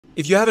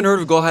If you haven't heard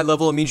of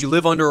GoHighLevel, it means you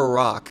live under a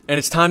rock, and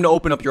it's time to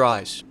open up your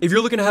eyes. If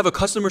you're looking to have a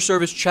customer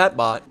service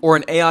chatbot or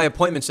an AI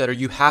appointment setter,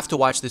 you have to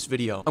watch this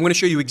video. I'm going to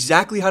show you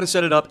exactly how to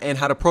set it up and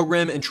how to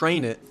program and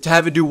train it to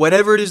have it do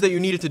whatever it is that you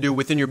need it to do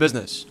within your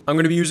business. I'm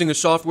going to be using a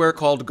software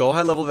called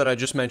GoHighLevel that I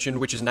just mentioned,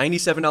 which is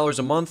 $97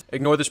 a month.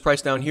 Ignore this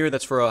price down here.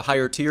 That's for a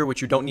higher tier,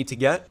 which you don't need to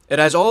get. It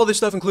has all this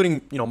stuff,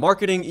 including,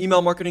 marketing,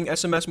 email marketing,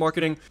 SMS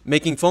marketing,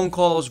 making phone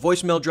calls,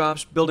 voicemail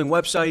drops, building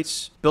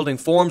websites, building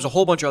forms, a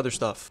whole bunch of other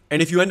stuff.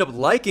 And if you end up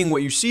liking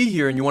what you see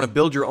here and you want to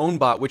build your own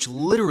bot, which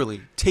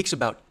literally takes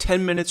about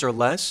 10 minutes or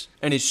less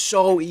and is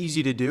so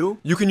easy to do,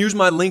 you can use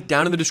my link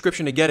down in the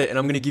description to get it. And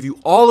I'm going to give you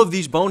all of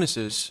these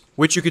bonuses,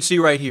 which you can see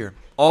right here.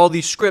 All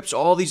these scripts,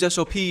 all these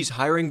SOPs,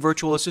 hiring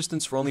virtual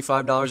assistants for only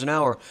 $5 an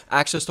hour,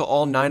 access to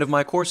all 9 of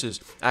my courses,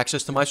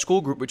 access to my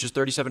school group, which is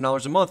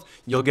 $37 a month.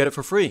 You'll get it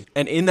for free.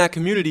 And in that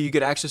community, you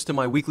get access to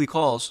my weekly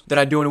calls that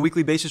I do on a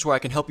weekly basis where I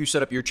can help you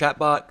set up your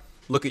chatbot,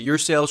 look at your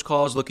sales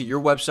calls, look at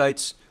your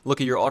websites, look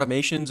at your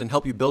automations, and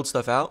help you build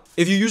stuff out.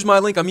 If you use my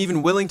link, I'm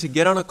even willing to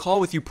get on a call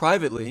with you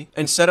privately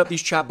and set up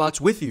these chatbots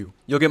with you.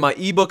 You'll get my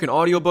ebook and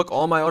audiobook,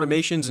 all my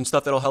automations and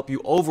stuff that'll help you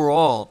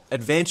overall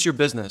advance your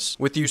business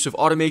with the use of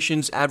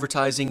automations,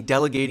 advertising,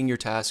 delegating your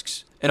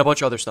tasks, and a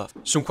bunch of other stuff.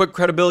 Some quick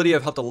credibility.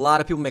 I've helped a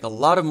lot of people make a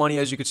lot of money,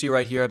 as you can see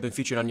right here. I've been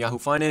featured on Yahoo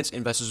Finance,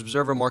 Investors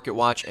Observer, Market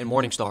Watch, and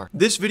Morningstar.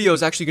 This video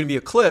is actually going to be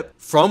a clip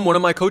from one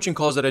of my coaching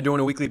calls that I do on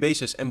a weekly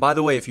basis. And by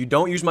the way, if you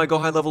don't use my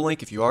GoHighLevel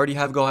link, if you already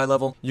have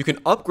GoHighLevel, you can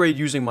upgrade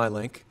using my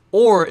link.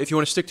 Or if you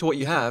want to stick to what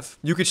you have,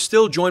 you could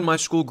still join my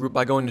school group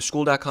by going to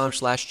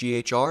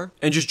school.com/GHR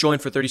and just join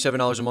for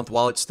 $37 a month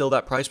while it's still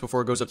that price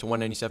before it goes up to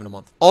 $197 a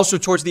month. Also,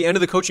 towards the end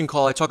of the coaching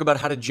call, I talk about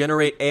how to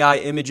generate AI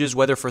images,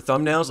 whether for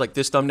thumbnails like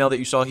this thumbnail that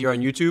you saw here on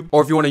YouTube,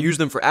 or if you want to use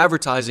them for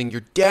advertising.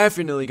 You're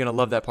definitely going to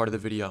love that part of the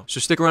video. So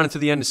stick around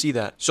until the end to see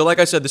that. So like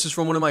I said, this is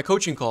from one of my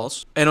coaching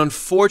calls, and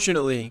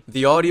unfortunately,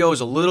 the audio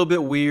is a little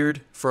bit weird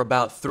for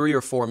about 3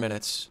 or 4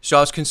 minutes. So I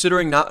was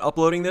considering not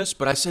uploading this,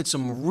 but I said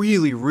some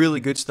really,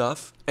 really good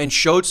stuff and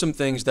showed some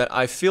things that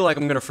I feel like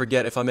I'm going to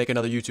forget if I make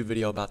another YouTube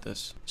video about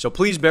this. So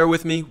please bear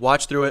with me,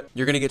 watch through it.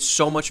 You're going to get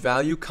so much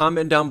value.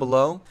 Comment down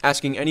below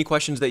asking any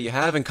questions that you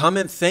have, and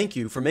comment thank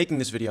you for making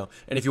this video.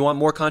 And if you want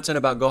more content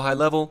about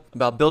GoHighLevel,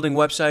 about building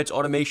websites,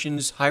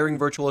 automations, hiring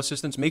virtual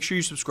assistants, make sure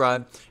you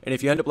subscribe. And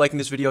if you end up liking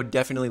this video,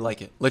 definitely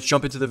like it. Let's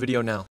jump into the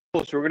video now.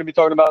 So we're going to be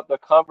talking about the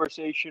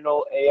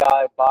conversational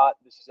AI bot.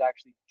 This is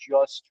actually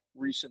just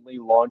recently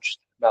launched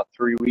about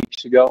 3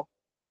 weeks ago.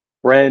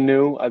 Brand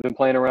new. I've been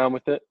playing around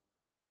with it.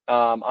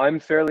 I'm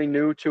fairly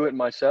new to it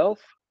myself,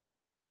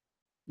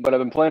 but I've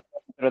been playing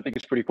and I think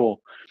it's pretty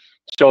cool.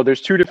 So there's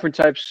 2 different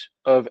types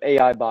of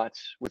AI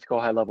bots with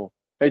GoHighLevel.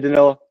 Hey,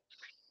 Danila.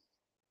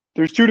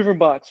 There's 2 different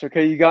bots,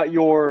 okay? You got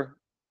your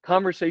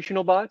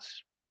conversational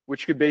bots,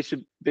 which could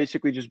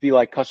basically just be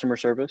like customer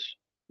service,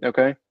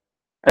 okay?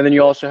 And then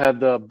you also have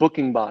the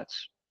booking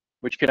bots,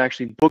 which can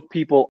actually book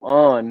people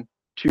on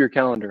to your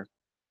calendar.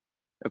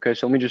 Okay,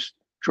 so let me just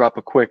drop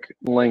a quick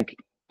link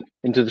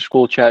into the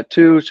school chat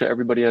too, so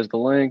everybody has the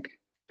link.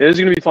 It is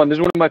going to be fun. This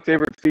is one of my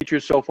favorite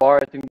features so far.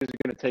 I think this is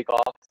going to take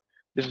off.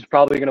 This is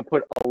probably going to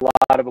put a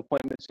lot of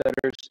appointment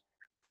setters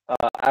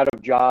out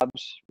of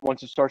jobs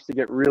once it starts to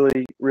get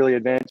really, really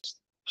advanced.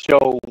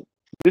 So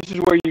this is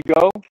where you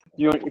go.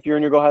 If you're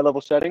in your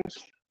GoHighLevel settings,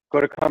 go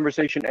to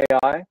Conversation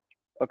AI,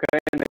 okay,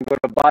 and then go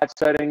to Bot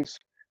Settings.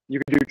 You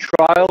can do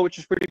Trial, which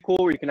is pretty cool,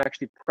 where you can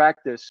actually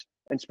practice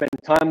and spend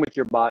time with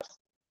your bot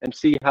and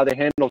see how they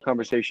handle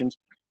conversations.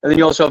 And then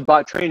you also have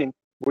bot training,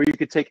 where you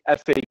could take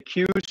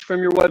FAQs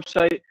from your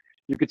website.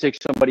 You could take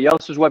somebody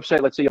else's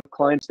website. Let's say you have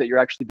clients that you're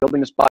actually building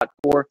this bot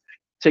for.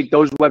 Take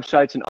those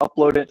websites and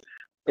upload it.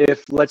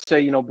 If, let's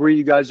say, Bree,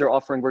 you guys are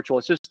offering virtual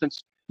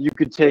assistants, you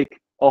could take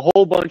a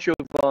whole bunch of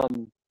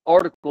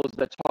articles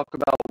that talk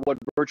about what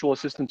virtual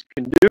assistants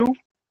can do,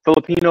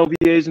 Filipino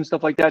VAs and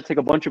stuff like that. Take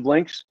a bunch of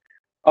links,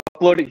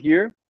 upload it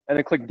here, and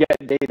then click Get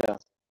Data.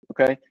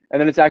 Okay, and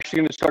then it's actually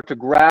going to start to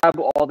grab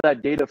all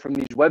that data from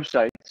these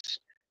websites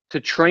to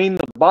train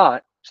the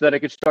bot so that it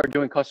could start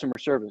doing customer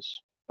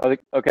service. Okay,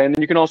 and then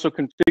you can also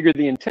configure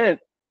the intent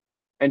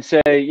and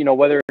say,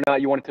 whether or not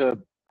you want to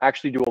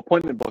actually do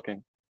appointment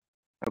booking.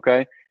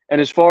 Okay,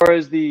 and as far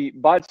as the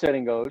bot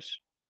setting goes,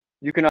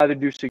 you can either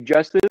do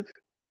suggestive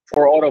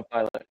or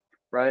autopilot,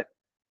 right?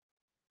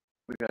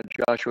 We got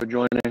Joshua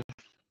joining.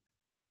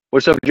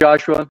 What's up,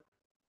 Joshua?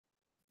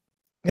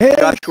 Hey,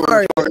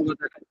 Joshua,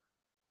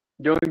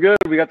 doing good.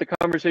 We got the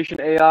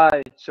conversation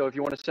AI. So if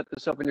you want to set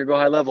this up in your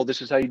GoHighLevel,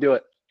 this is how you do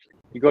it.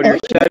 You go to your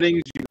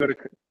settings, you go to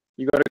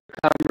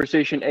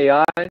conversation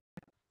AI,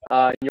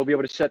 and you'll be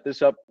able to set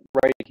this up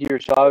right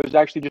here. So I was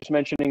actually just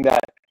mentioning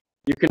that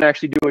you can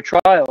actually do a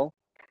trial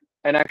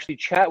and actually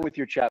chat with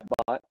your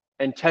chatbot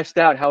and test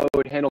out how it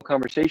would handle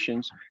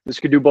conversations. This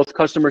could do both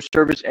customer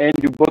service and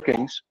do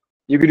bookings.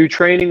 You could do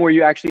training where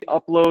you actually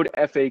upload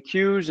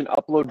FAQs and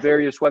upload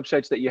various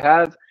websites that you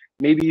have,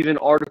 maybe even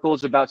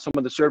articles about some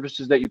of the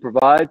services that you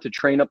provide to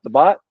train up the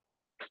bot.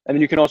 And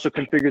then you can also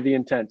configure the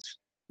intents,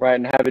 right?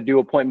 And have it do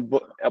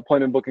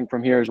appointment booking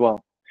from here as well.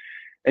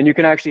 And you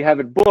can actually have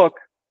it book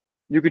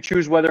you could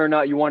choose whether or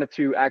not you wanted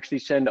to actually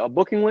send a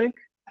booking link,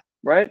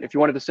 right? If you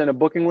wanted to send a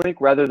booking link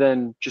rather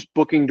than just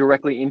booking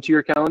directly into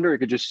your calendar, you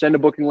could just send a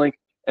booking link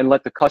and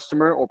let the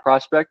customer or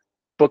prospect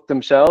book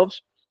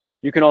themselves.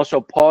 You can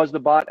also pause the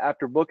bot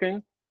after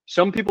booking.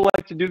 Some people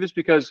like to do this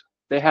because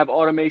they have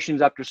automations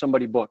after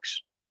somebody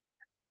books,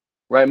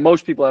 right?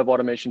 Most people have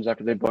automations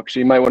after they book. So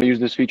you might want to use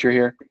this feature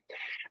here.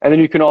 And then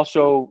you can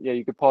also,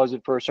 you could pause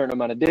it for a certain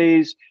amount of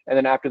days. And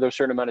then after those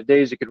certain amount of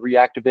days, it could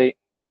reactivate.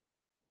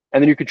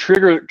 And then you could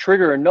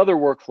trigger another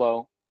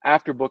workflow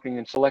after booking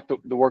and select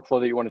the workflow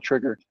that you want to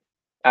trigger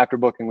after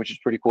booking, which is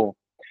pretty cool.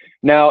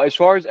 Now, as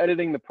far as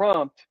editing the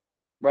prompt,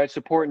 right,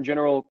 support and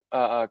general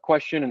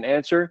question and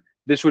answer,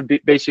 this would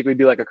basically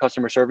be like a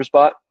customer service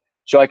bot.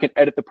 So I can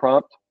edit the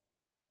prompt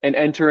and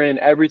enter in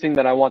everything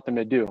that I want them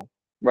to do,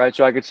 right?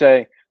 So I could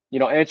say,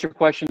 answer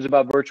questions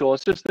about virtual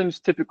assistants.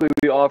 Typically,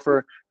 we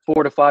offer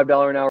 $4 to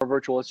 $5 an hour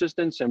virtual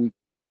assistants, and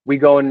we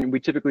go and we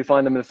typically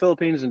find them in the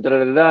Philippines and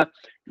da-da-da-da.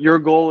 Your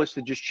goal is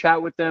to just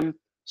chat with them,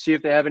 see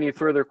if they have any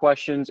further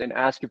questions, and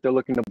ask if they're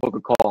looking to book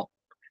a call.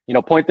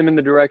 Point them in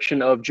the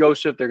direction of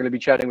Joseph. They're going to be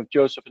chatting with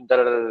Joseph and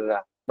da-da-da-da-da,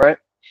 right?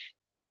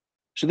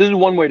 So this is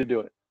one way to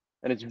do it.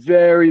 And it's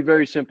very,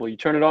 very simple. You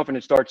turn it off and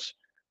it starts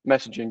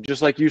messaging.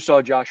 Just like you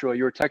saw, Joshua,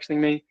 you were texting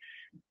me.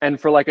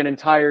 And for like an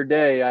entire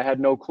day, I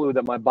had no clue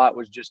that my bot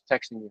was just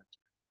texting you.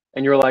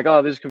 And you're like,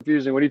 oh, this is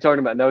confusing. What are you talking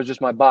about? And that was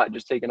just my bot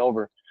just taking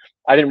over.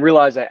 I didn't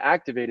realize I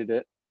activated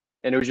it.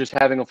 And it was just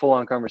having a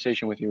full-on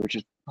conversation with you, which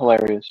is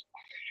hilarious.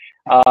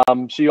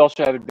 So you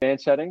also have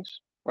advanced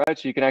settings, right?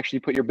 So you can actually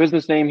put your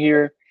business name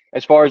here.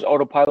 As far as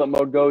autopilot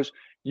mode goes,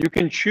 you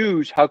can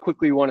choose how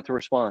quickly you want it to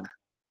respond.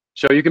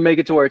 So you can make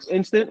it to where it's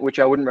instant, which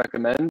I wouldn't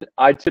recommend.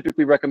 I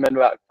typically recommend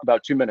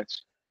about 2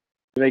 minutes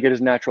to make it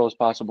as natural as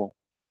possible.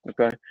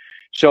 Okay.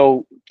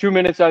 So 2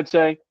 minutes, I'd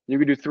say. You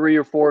could do 3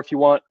 or 4 if you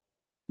want.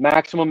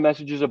 Maximum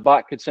messages a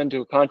bot could send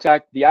to a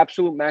contact. The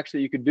absolute max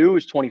that you could do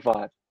is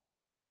 25.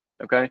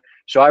 Okay.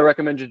 So I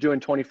recommend just doing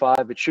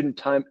 25. It shouldn't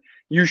time.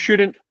 You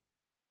shouldn't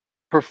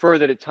prefer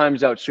that it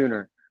times out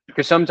sooner,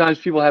 because sometimes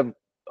people have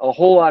a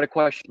whole lot of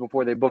questions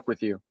before they book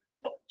with you.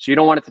 So you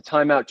don't want it to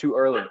time out too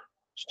early.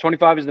 So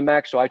 25 is the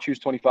max, so I choose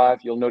 25.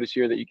 You'll notice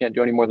here that you can't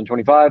do any more than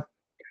 25.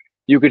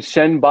 You could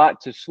send bot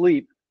to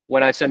sleep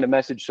when I send a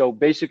message. So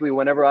basically,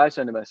 whenever I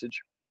send a message,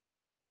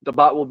 the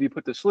bot will be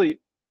put to sleep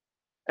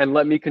and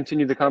let me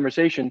continue the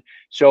conversation.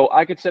 So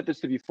I could set this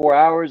to be 4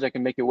 hours. I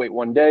can make it wait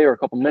 1 day or a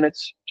couple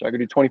minutes. So I could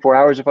do 24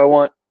 hours if I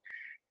want.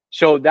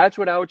 So that's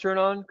what I would turn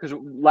on, because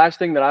last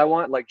thing that I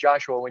want, like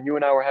Joshua, when you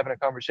and I were having a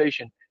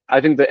conversation,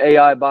 I think the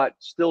AI bot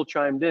still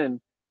chimed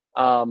in.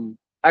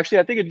 Actually,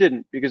 I think it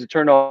didn't, because it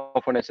turned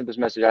off when I sent this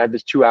message. I had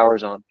this 2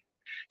 hours on.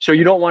 So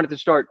you don't want it to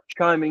start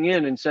chiming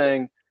in and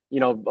saying,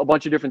 a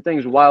bunch of different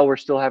things while we're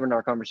still having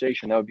our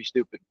conversation. That would be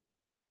stupid.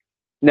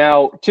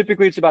 Now,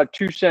 typically it's about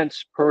 2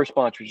 cents per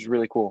response, which is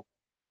really cool.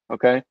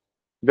 Okay.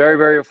 Very,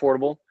 very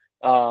affordable.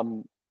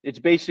 It's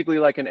basically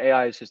like an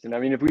AI assistant. I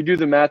mean, if we do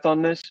the math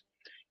on this,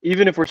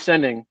 even if we're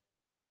sending,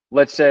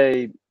 let's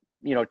say,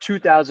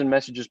 2,000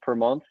 messages per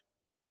month,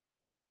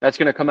 that's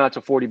going to come out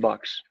to $40.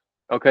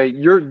 Okay.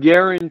 You're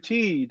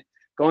guaranteed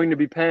going to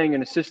be paying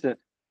an assistant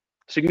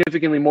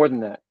significantly more than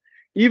that.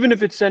 Even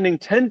if it's sending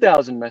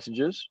 10,000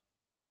 messages,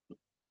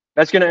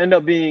 that's going to end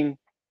up being,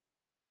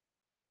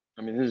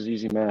 I mean, this is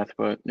easy math,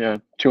 but yeah,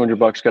 $200,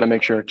 got to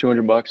make sure,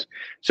 $200.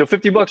 So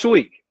 $50 a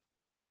week.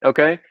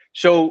 Okay.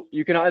 So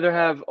you can either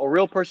have a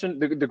real person.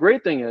 The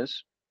great thing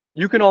is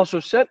you can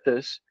also set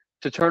this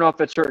to turn off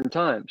at certain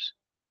times.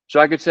 So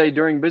I could say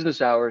during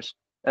business hours,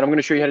 and I'm going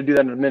to show you how to do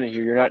that in a minute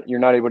here. You're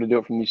not able to do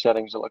it from these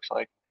settings, it looks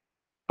like,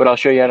 but I'll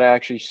show you how to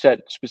actually set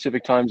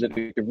specific times that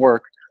it could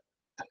work.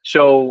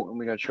 So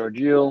we got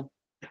Sharjeel.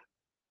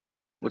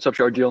 What's up,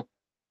 Sharjeel?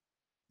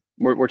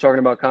 We're talking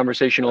about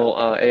conversational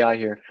AI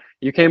here.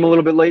 You came a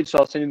little bit late, so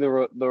I'll send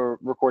you the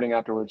recording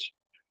afterwards.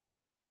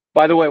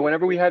 By the way,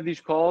 whenever we have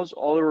these calls,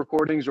 all the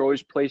recordings are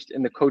always placed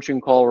in the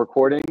coaching call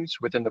recordings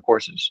within the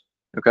courses.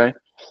 Okay.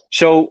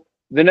 So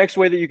the next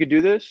way that you could do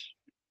this,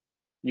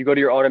 you go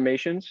to your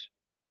automations.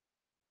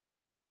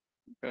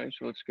 Okay.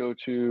 So let's go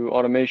to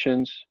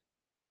automations.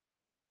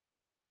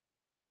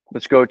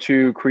 Let's go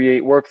to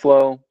create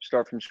workflow,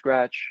 start from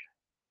scratch.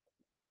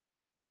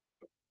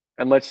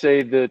 And let's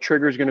say the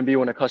trigger is going to be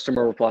when a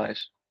customer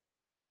replies.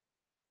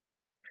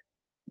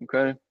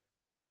 Okay.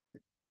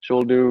 So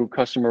we'll do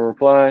customer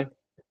reply.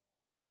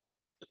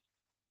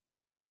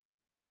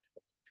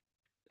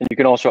 And you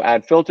can also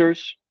add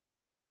filters.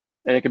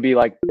 And it could be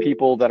like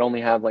people that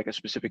only have like a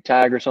specific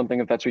tag or something,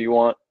 if that's what you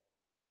want.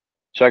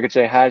 So I could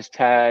say has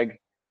tag,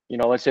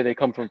 let's say they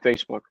come from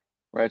Facebook,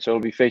 right? So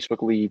it'll be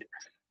Facebook lead.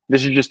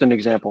 This is just an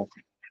example.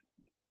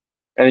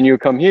 And then you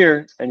would come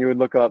here and you would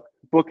look up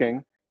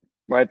booking,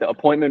 right? The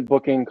appointment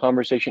booking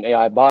conversation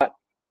AI bot.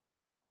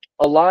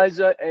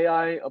 Eliza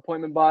AI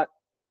appointment bot.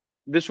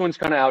 This one's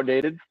kind of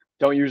outdated.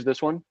 Don't use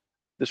this one.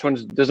 This one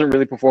doesn't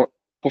really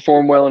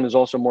perform well and is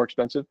also more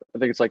expensive. I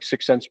think it's like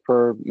 6 cents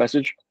per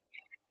message.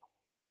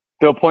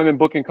 The appointment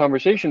booking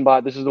conversation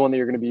bot, this is the one that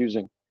you're going to be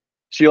using.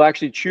 So you'll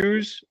actually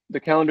choose the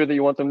calendar that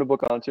you want them to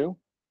book onto.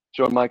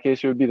 So in my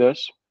case, it would be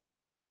this.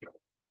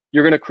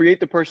 You're going to create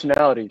the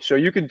personality. So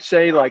you could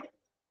say like,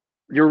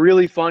 you're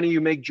really funny, you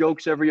make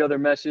jokes every other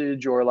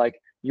message, or like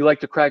you like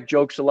to crack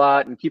jokes a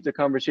lot and keep the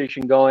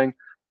conversation going.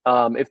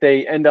 If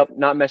they end up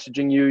not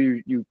messaging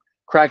you, you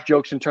crack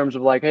jokes in terms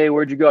of like, hey,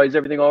 where'd you go? Is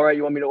everything all right?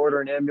 You want me to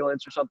order an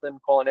ambulance or something?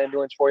 Call an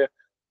ambulance for you.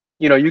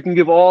 You know, you can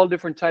give all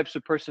different types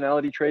of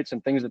personality traits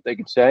and things that they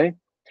could say.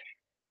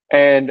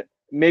 And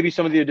maybe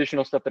some of the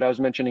additional stuff that I was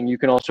mentioning, you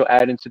can also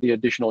add into the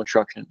additional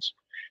instructions.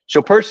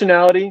 So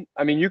personality,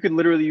 I mean, you could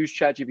literally use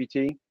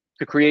ChatGPT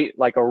to create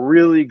like a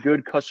really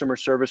good customer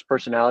service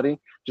personality.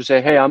 Just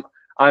say, hey,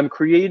 I'm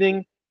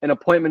creating an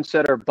appointment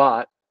setter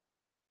bot.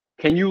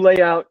 Can you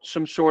lay out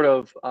some sort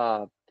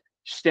of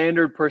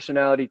standard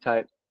personality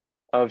type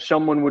of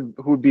someone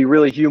who would be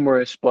really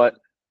humorous, but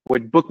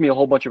would book me a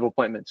whole bunch of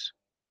appointments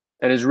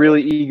and is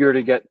really eager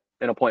to get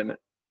an appointment?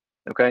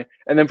 Okay.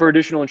 And then for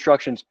additional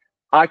instructions,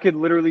 I could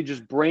literally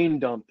just brain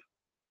dump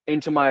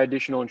into my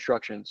additional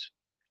instructions.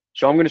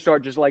 So I'm going to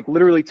start just like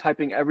literally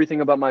typing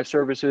everything about my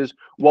services,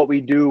 what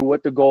we do,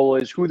 what the goal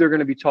is, who they're going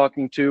to be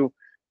talking to.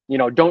 You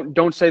know,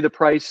 don't say the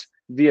price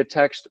via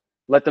text.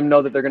 Let them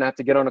know that they're going to have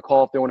to get on a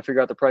call if they want to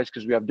figure out the price,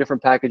 because we have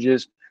different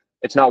packages.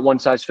 It's not one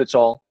size fits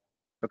all.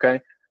 Okay.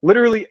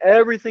 Literally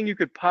everything you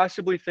could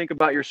possibly think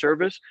about your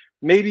service,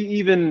 maybe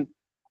even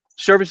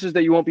services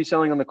that you won't be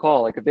selling on the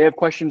call. Like if they have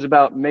questions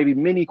about maybe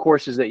mini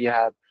courses that you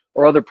have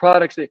or other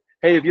products that,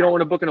 hey, if you don't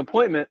want to book an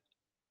appointment,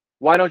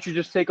 why don't you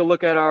just take a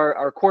look at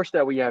our course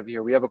that we have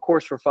here? We have a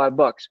course for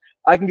 $5.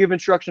 I can give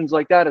instructions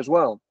like that as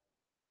well.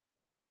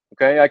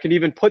 Okay, I can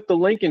even put the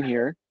link in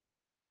here.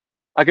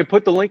 I could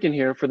put the link in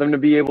here for them to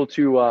be able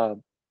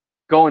to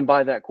go and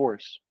buy that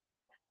course.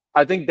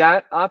 I think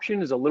that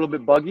option is a little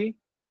bit buggy,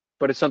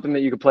 but it's something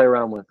that you could play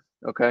around with,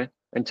 okay,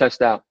 and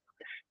test out.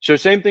 So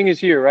same thing is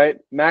here, right?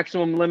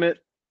 Maximum limit,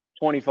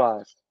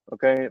 25,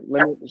 okay?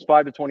 Limit is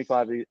 5 to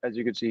 25, as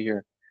you can see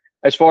here.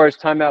 As far as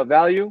timeout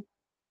value,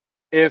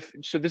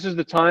 so this is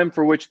the time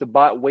for which the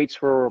bot waits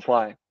for a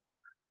reply.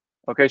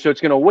 Okay, so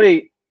it's gonna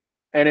wait,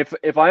 and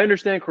if I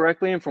understand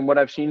correctly, and from what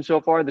I've seen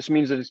so far, this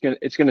means that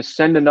it's gonna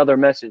send another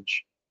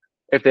message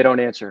if they don't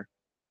answer.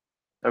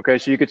 Okay,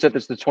 so you could set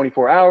this to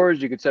 24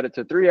 hours, you could set it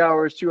to 3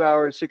 hours, 2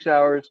 hours, 6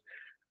 hours.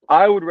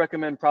 I would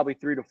recommend probably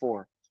 3 to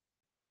 4.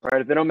 All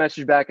right, if they don't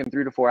message back in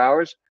 3 to 4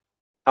 hours,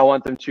 I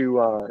want them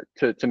to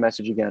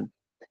message again.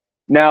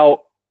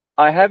 Now,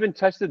 I haven't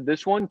tested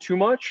this one too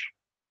much.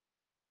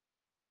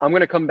 I'm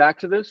going to come back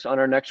to this on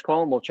our next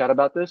call, and we'll chat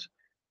about this.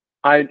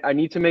 I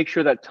need to make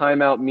sure that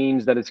timeout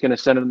means that it's going to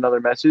send another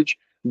message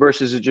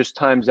versus it just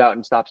times out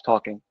and stops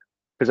talking,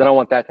 because I don't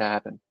want that to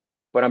happen.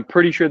 But I'm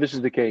pretty sure this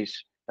is the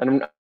case,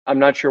 and I'm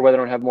not sure whether I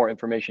don't have more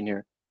information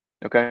here.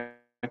 Okay.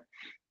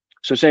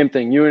 So same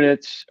thing,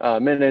 units,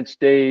 minutes,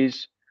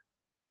 days.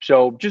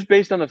 So just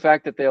based on the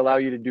fact that they allow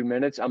you to do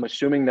minutes, I'm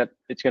assuming that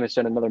it's going to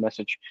send another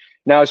message.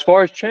 Now, as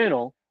far as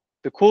channel,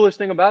 the coolest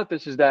thing about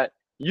this is that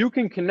you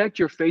can connect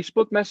your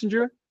Facebook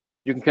Messenger,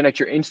 you can connect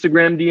your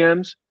Instagram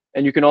DMs,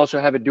 and you can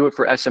also have it do it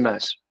for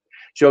SMS.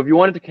 So if you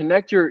wanted to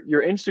connect your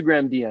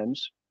Instagram DMs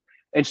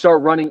and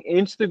start running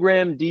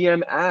Instagram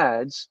DM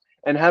ads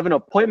and have an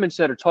appointment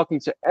setter talking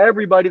to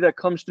everybody that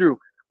comes through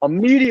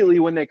immediately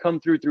when they come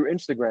through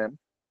Instagram,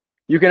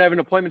 you can have an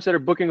appointment setter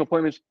booking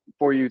appointments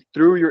for you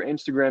through your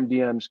Instagram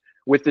DMs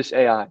with this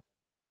AI.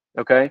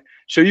 Okay.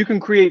 So you can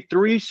create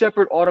 3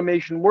 separate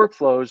automation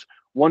workflows,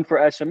 one for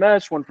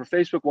SMS, one for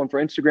Facebook, one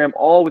for Instagram,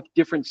 all with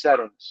different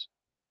settings.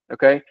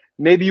 Okay.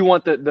 Maybe you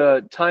want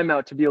the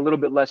timeout to be a little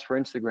bit less for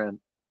Instagram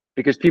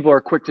because people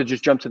are quick to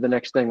just jump to the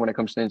next thing when it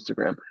comes to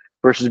Instagram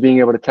versus being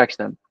able to text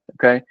them.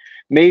 Okay.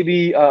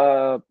 Maybe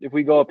if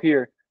we go up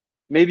here,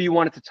 maybe you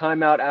want it to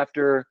time out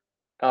after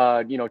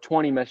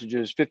 20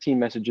 messages, 15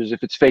 messages,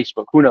 if it's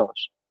Facebook, who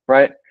knows,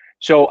 right?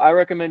 So I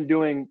recommend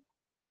doing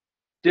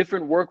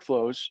different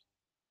workflows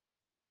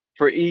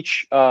for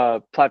each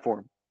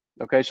platform.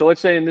 Okay, so let's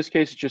say in this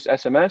case, it's just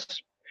SMS.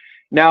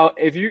 Now,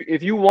 if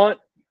you want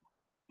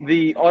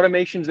the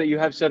automations that you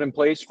have set in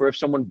place for if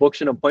someone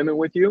books an appointment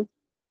with you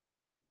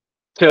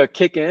to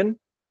kick in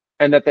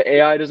and that the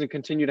AI doesn't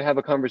continue to have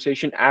a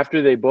conversation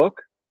after they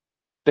book,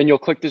 then you'll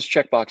click this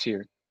checkbox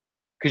here.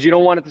 Because you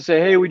don't want it to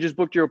say, hey, we just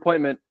booked your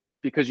appointment,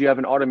 because you have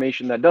an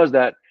automation that does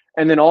that.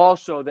 And then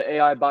also the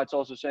AI bot's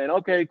also saying,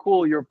 okay,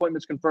 cool, your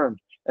appointment's confirmed.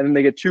 And then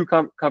they get 2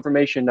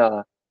 confirmation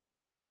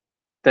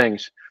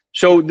things.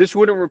 So this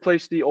wouldn't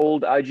replace the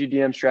old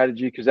IGDM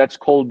strategy, because that's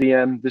cold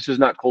DM. This is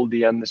not cold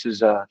DM. This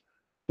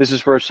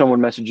is for if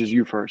someone messages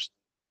you first.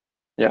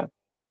 Yeah.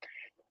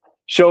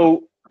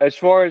 So as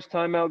far as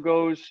timeout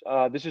goes,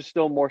 this is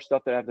still more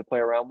stuff that I have to play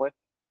around with.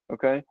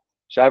 Okay.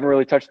 So I haven't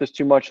really touched this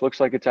too much. Looks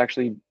like it's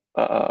actually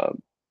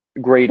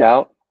grayed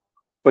out.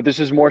 But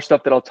this is more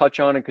stuff that I'll touch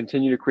on and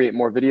continue to create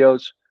more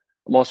videos.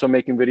 I'm also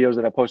making videos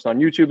that I post on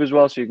YouTube as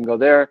well, so you can go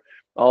there.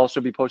 I'll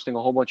also be posting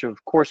a whole bunch of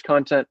course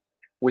content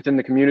within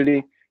the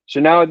community.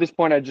 So now at this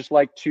point, I'd just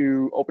like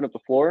to open up the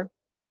floor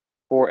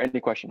for any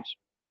questions.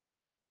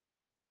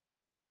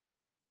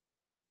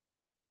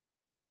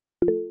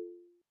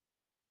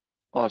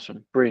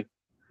 Awesome. Bree.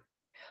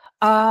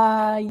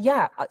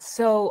 Yeah.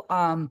 So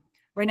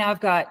right now I've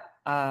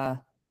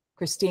got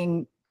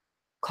Christine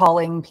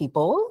calling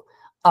people.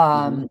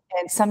 And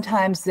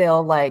sometimes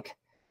they'll like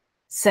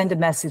send a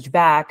message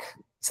back,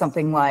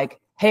 something like,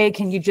 hey,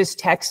 can you just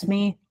text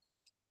me?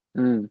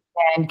 And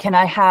can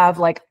I have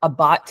like a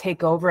bot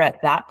take over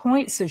at that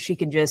point so she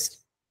can just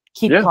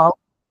keep calling?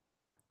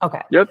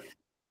 Okay. Yep.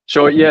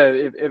 So yeah,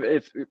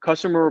 if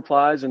customer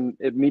replies and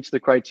it meets the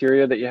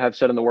criteria that you have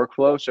set in the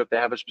workflow, so if they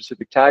have a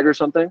specific tag or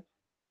something,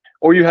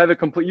 or you have it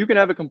complete, you can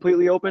have it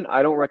completely open.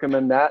 I don't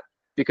recommend that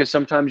because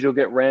sometimes you'll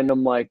get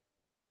random like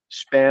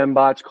spam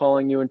bots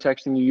calling you and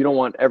texting you. You don't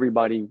want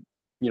everybody,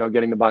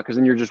 getting the bot because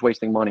then you're just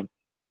wasting money.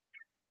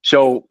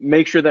 So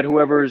make sure that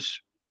whoever's,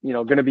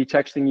 going to be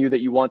texting you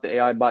that you want the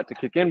AI bot to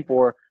kick in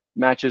for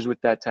matches with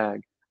that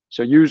tag.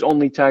 So use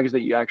only tags that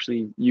you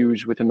actually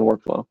use within the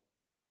workflow.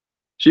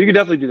 So you can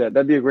definitely do that.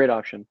 That'd be a great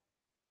option.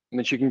 And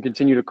then she can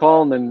continue to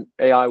call and then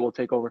AI will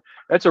take over.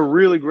 That's a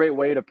really great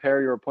way to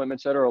pair your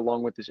appointment setter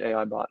along with this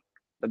AI bot.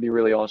 That'd be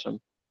really awesome.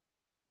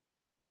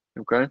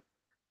 Okay.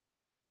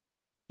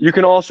 You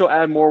can also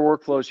add more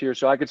workflows here.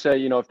 So I could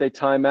say, if they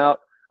time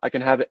out, I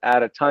can have it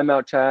add a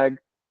timeout tag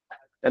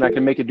and I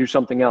can make it do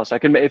something else.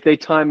 If they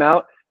time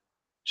out.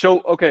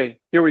 So, okay,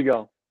 here we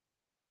go.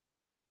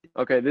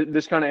 Okay,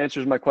 this kind of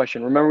answers my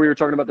question. Remember we were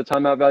talking about the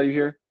timeout value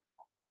here?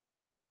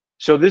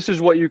 So this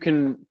is what you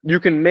can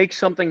make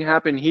something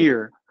happen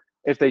here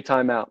if they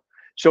time out.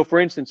 So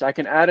for instance, I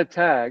can add a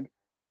tag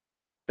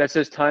that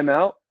says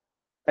timeout,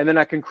 and then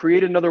I can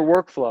create another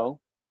workflow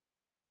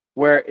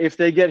where if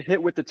they get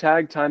hit with the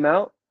tag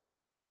timeout,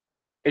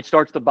 it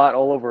starts the bot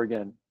all over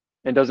again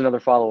and does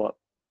another follow-up,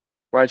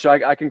 right? So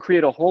I can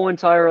create a whole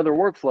entire other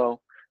workflow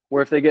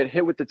where if they get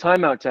hit with the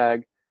timeout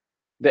tag,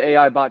 the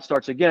AI bot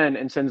starts again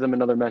and sends them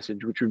another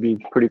message, which would be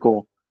pretty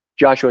cool.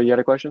 Joshua, you had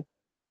a question?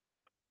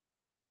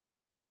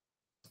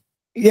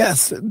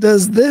 Yes.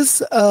 Does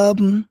this,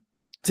 to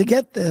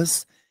get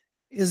this,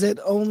 is it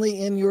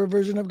only in your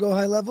version of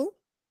GoHighLevel?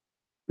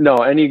 No,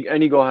 any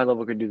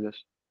GoHighLevel could do this.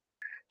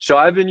 So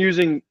I've been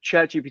using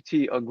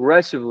ChatGPT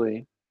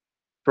aggressively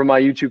for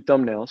my YouTube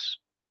thumbnails,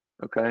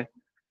 okay?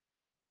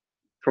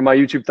 For my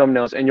YouTube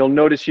thumbnails. And you'll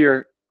notice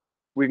here,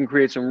 we can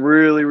create some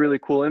really, really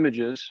cool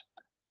images,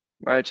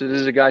 right? So this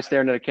is a guy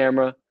staring at a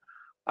camera.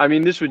 I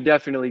mean, this would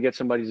definitely get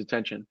somebody's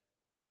attention,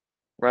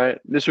 right?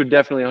 This would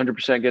definitely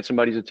 100% get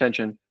somebody's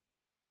attention.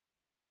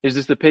 Is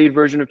this the paid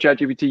version of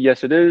ChatGPT?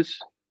 Yes, it is.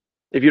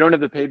 If you don't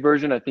have the paid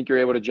version, I think you're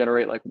able to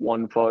generate like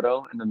one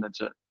photo and then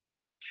that's it.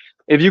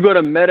 If you go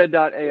to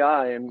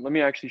meta.ai, and let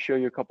me actually show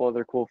you a couple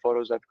other cool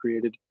photos I've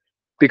created,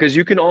 because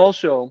you can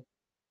also,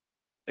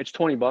 it's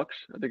 20 bucks.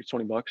 I think it's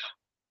 20 bucks.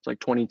 It's like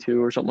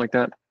 22 or something like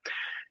that.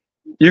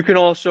 You can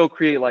also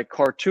create like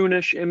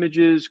cartoonish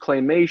images,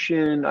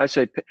 claymation. I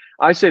say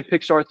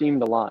Pixar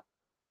themed a lot.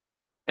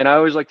 And I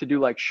always like to do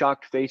like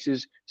shocked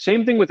faces.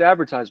 Same thing with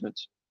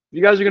advertisements. If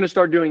you guys are going to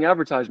start doing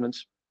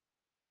advertisements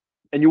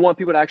and you want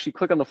people to actually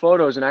click on the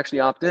photos and actually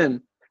opt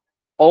in,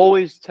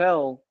 always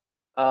tell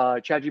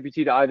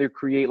ChatGPT to either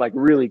create like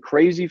really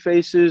crazy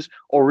faces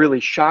or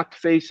really shocked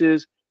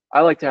faces.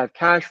 I like to have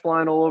cash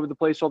flying all over the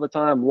place all the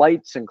time,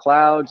 lights and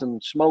clouds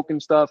and smoke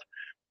and stuff.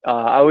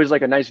 I always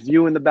like a nice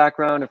view in the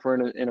background if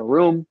we're in a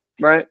room,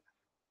 right?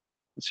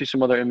 Let's see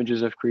some other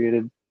images I've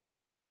created.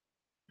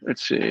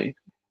 Let's see.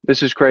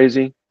 This is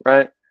crazy,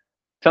 right?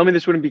 Tell me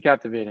this wouldn't be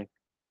captivating.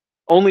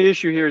 Only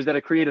issue here is that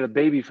I created a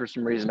baby for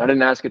some reason. I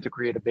didn't ask it to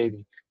create a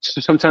baby. So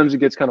sometimes it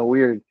gets kind of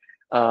weird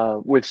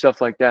with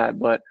stuff like that.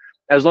 But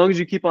as long as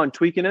you keep on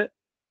tweaking it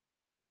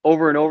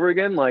over and over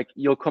again, like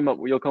you'll come up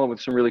with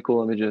some really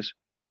cool images.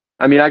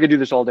 I mean, I could do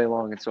this all day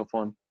long. It's so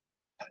fun.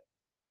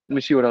 Let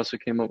me see what else I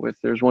came up with.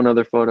 There's one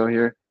other photo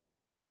here.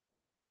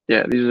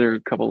 Yeah, these are a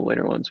couple of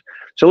later ones.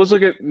 So let's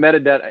look at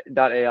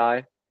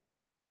meta.ai.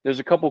 There's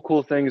a couple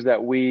cool things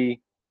that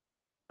we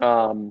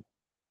came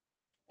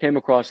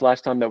across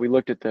last time that we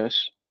looked at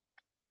this.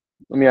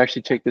 Let me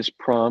actually take this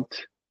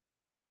prompt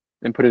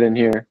and put it in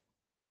here.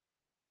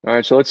 All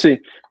right, so let's see.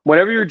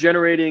 Whenever you're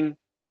generating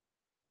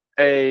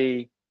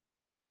an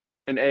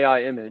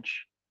AI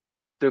image,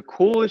 the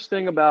coolest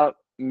thing about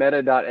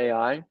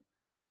meta.ai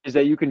is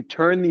that you can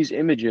turn these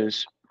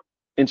images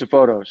into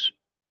photos.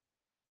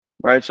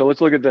 Right, so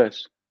let's look at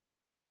this.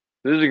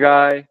 This is a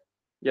guy.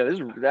 Yeah,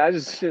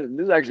 this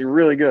is actually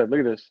really good. Look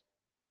at this.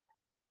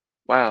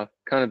 Wow,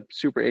 kind of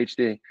super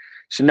HD.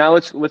 So now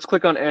let's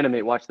click on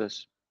animate. Watch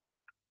this.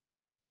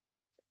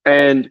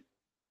 And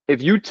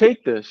if you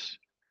take this,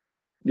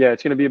 yeah,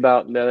 it's gonna be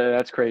about,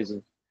 that's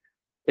crazy.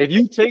 If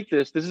you take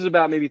this is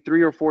about maybe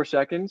 3 or 4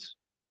 seconds.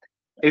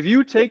 If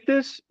you take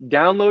this,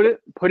 download it,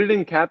 put it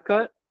in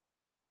CapCut,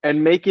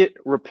 and make it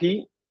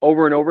repeat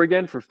over and over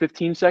again for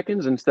 15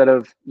 seconds instead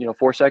of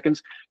 4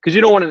 seconds, because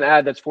you don't want an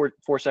ad that's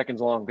four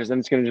seconds long, because then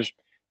it's going to just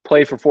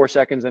play for 4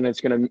 seconds and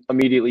it's going to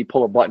immediately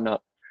pull a button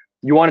up.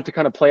 You want it to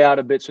kind of play out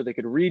a bit so they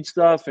could read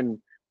stuff and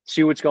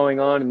see what's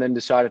going on and then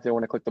decide if they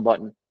want to click the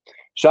button.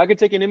 So I could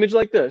take an image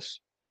like this,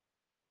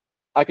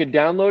 I could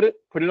download it,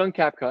 put it on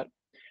CapCut,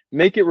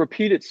 make it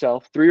repeat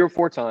itself 3 or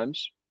 4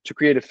 times, to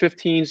create a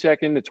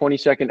 15-second to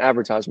 20-second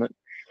advertisement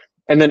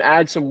and then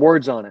add some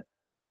words on it.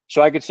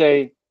 So I could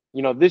say,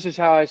 you know, this is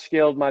how I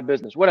scaled my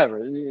business,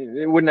 whatever.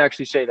 It wouldn't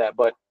actually say that,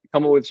 but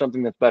come up with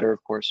something that's better,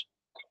 of course.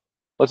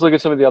 Let's look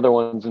at some of the other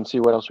ones and see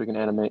what else we can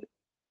animate.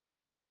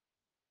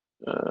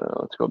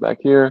 Let's go back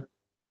here.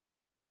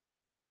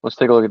 Let's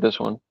take a look at this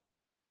one.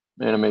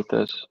 Animate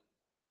this.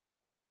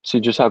 See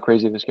just how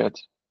crazy this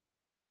gets.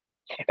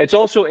 It's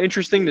also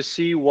interesting to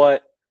see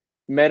what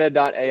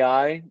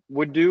Meta.ai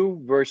would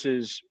do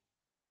versus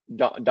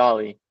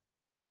Dolly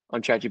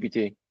on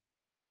ChatGPT.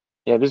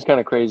 Yeah, this is kind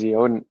of crazy.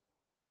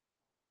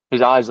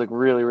 His eyes look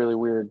really, really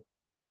weird.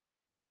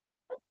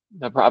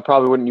 I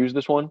probably wouldn't use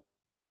this one.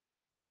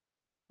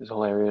 It's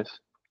hilarious.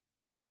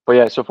 But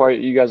yeah, so far,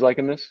 you guys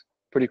liking this?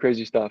 Pretty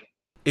crazy stuff.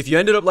 If you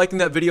ended up liking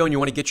that video and you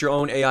want to get your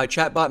own AI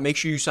chatbot, make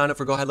sure you sign up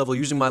for GoHighLevel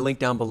using my link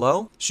down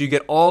below so you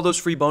get all those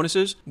free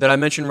bonuses that I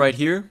mentioned right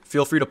here.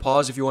 Feel free to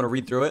pause if you want to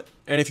read through it.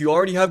 And if you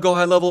already have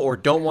GoHighLevel or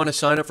don't want to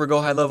sign up for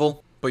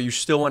GoHighLevel, but you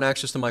still want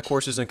access to my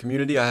courses and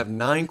community, I have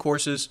 9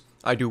 courses.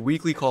 I do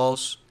weekly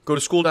calls. Go to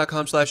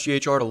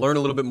school.com/GHR to learn a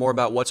little bit more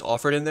about what's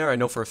offered in there. I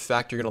know for a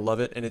fact you're going to love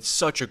it. And it's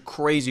such a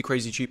crazy,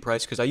 crazy cheap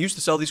price because I used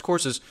to sell these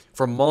courses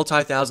for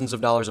multi-thousands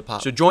of dollars a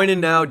pop. So join in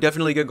now.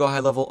 Definitely get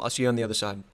GoHighLevel. I'll see you on the other side.